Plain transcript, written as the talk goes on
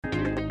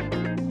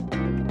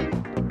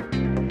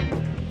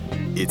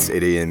It's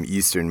 8 a.m.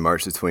 Eastern,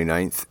 March the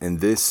 29th,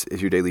 and this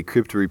is your daily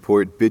crypto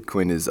report.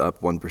 Bitcoin is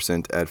up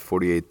 1% at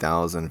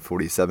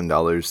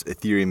 $48,047.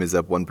 Ethereum is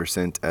up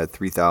 1% at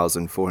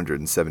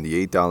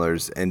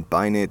 $3,478. And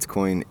Binance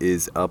Coin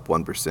is up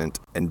 1%.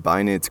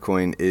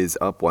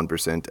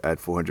 At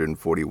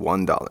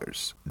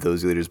 $441.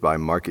 Those leaders by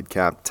market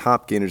cap.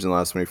 Top gainers in the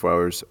last 24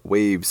 hours.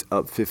 Waves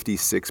up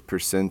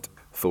 56%.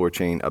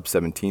 Thorchain up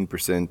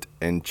 17%.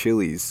 And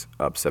Chiliz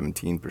up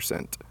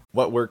 17%.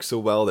 What works so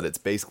well that it's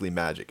basically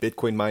magic?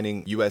 Bitcoin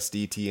mining,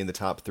 USDT in the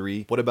top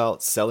 3. What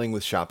about selling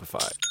with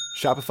Shopify?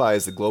 Shopify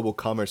is the global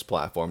commerce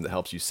platform that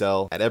helps you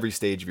sell at every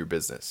stage of your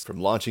business. From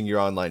launching your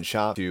online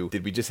shop to,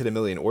 did we just hit 1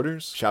 million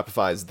orders?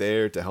 Shopify is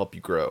there to help you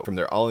grow. From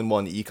their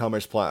all-in-one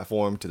e-commerce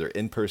platform to their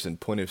in-person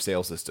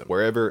point-of-sale system.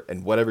 Wherever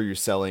and whatever you're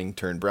selling,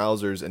 turn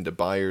browsers into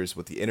buyers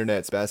with the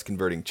internet's best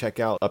converting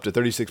checkout, up to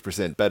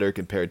 36% better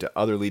compared to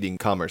other leading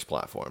commerce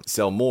platforms.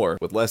 Sell more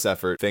with less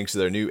effort thanks to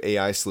their new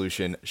AI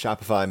solution,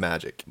 Shopify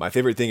Magic. My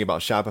favorite thing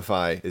about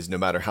Shopify is no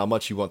matter how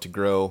much you want to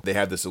grow, they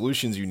have the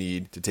solutions you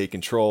need to take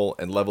control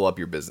and level up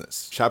your business.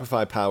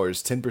 Shopify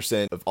powers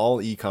 10% of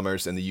all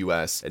e-commerce in the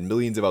US and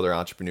millions of other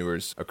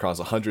entrepreneurs across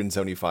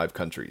 175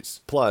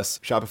 countries. Plus,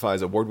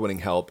 Shopify's award-winning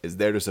help is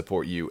there to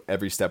support you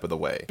every step of the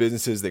way.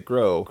 Businesses that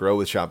grow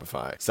with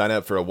Shopify. Sign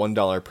up for a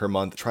 $1 per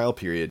month trial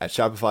period at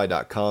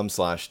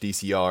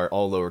shopify.com/DCR,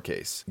 all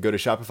lowercase. Go to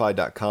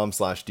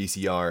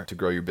shopify.com/DCR to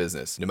grow your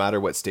business, no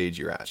matter what stage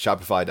you're at.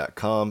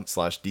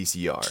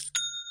 Shopify.com/DCR.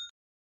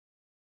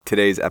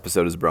 Today's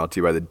episode is brought to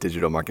you by the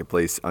digital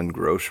marketplace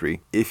Ungrocery.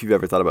 If you've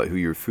ever thought about who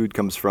your food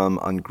comes from,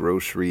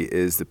 Ungrocery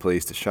is the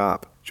place to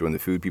shop. Join the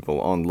food people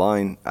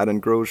online at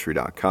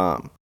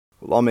ungrocery.com.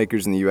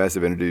 Lawmakers in the U.S.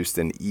 have introduced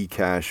an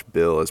e-cash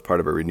bill as part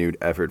of a renewed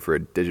effort for a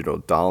digital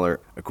dollar.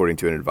 According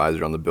to an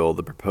advisor on the bill,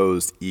 the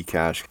proposed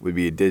e-cash would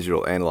be a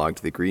digital analog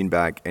to the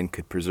greenback and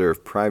could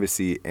preserve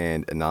privacy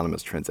and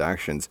anonymous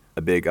transactions.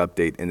 A big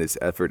update in this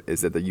effort is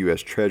that the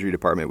U.S. Treasury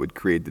Department would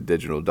create the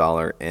digital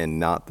dollar and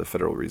not the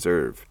Federal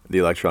Reserve. The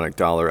electronic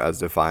dollar, as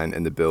defined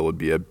in the bill, would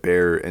be a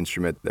bearer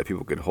instrument that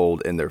people could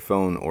hold in their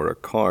phone or a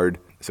card.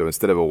 So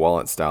instead of a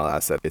wallet-style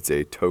asset, it's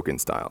a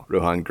token-style.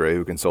 Rohan Gray,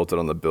 who consulted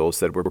on the bill,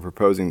 said, "We're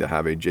proposing to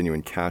have a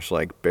genuine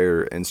cash-like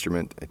bearer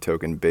instrument, a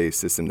token-based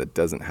system that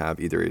doesn't have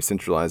either a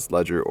centralized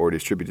ledger or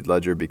distributed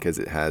ledger because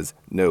it has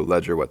no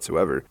ledger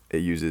whatsoever.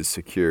 It uses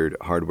secured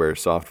hardware,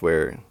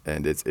 software,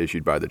 and it's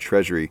issued by the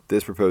Treasury.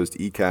 This proposed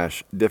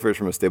eCash differs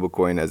from a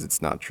stablecoin as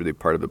it's not truly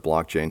part of the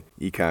blockchain.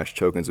 eCash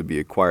tokens would be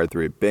acquired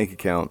through a bank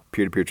account,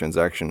 peer-to-peer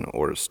transaction,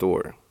 or a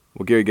store."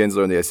 Well, Gary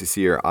Gensler and the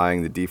SEC are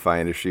eyeing the DeFi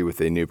industry with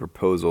a new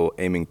proposal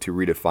aiming to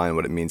redefine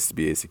what it means to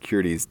be a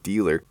securities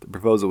dealer. The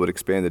proposal would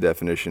expand the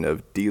definition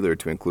of dealer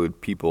to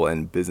include people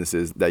and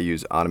businesses that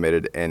use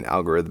automated and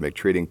algorithmic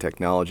trading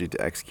technology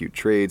to execute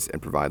trades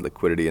and provide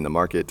liquidity in the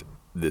market.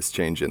 This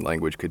change in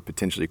language could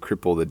potentially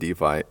cripple the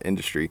DeFi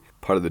industry.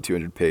 Part of the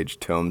 200-page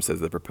tome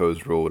says the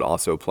proposed rule would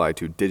also apply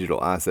to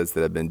digital assets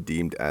that have been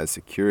deemed as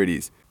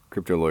securities.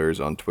 Crypto lawyers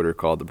on Twitter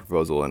called the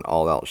proposal an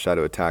all-out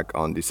shadow attack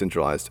on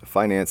decentralized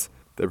finance.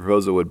 The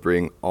proposal would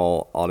bring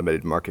all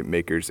automated market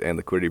makers and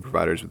liquidity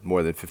providers with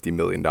more than $50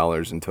 million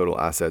in total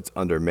assets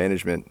under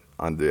management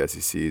under the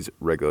SEC's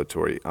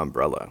regulatory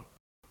umbrella.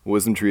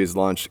 WisdomTree has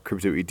launched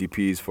crypto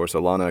ETPs for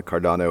Solana,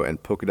 Cardano,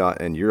 and Polkadot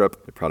in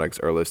Europe. The products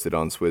are listed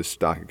on Swiss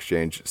Stock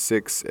Exchange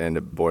SIX and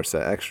Borsa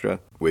Extra,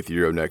 with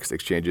Euronext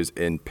exchanges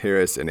in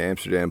Paris and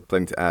Amsterdam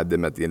planning to add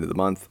them at the end of the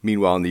month.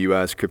 Meanwhile, in the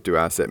U.S., crypto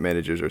asset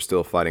managers are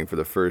still fighting for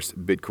the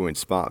first Bitcoin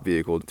spot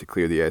vehicle to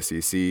clear the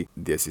SEC.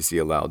 The SEC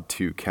allowed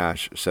 2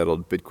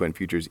 cash-settled Bitcoin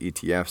futures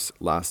ETFs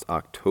last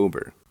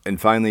October. And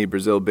finally,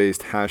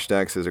 Brazil-based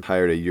Hashdex has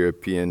hired a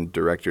European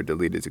director to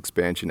lead its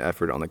expansion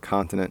effort on the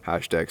continent.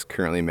 Hashdex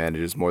currently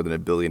manages more than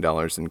 $1 billion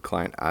in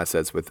client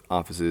assets with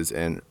offices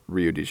in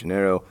Rio de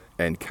Janeiro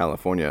and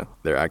California.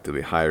 They're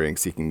actively hiring,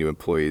 seeking new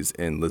employees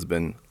in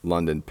Lisbon,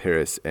 London,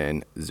 Paris,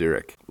 and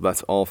Zurich. Well,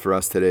 that's all for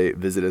us today.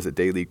 Visit us at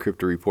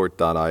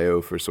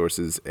dailycryptoreport.io for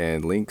sources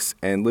and links,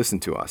 and listen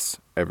to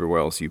us everywhere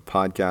else you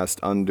podcast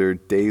under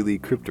Daily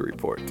Crypto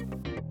Report.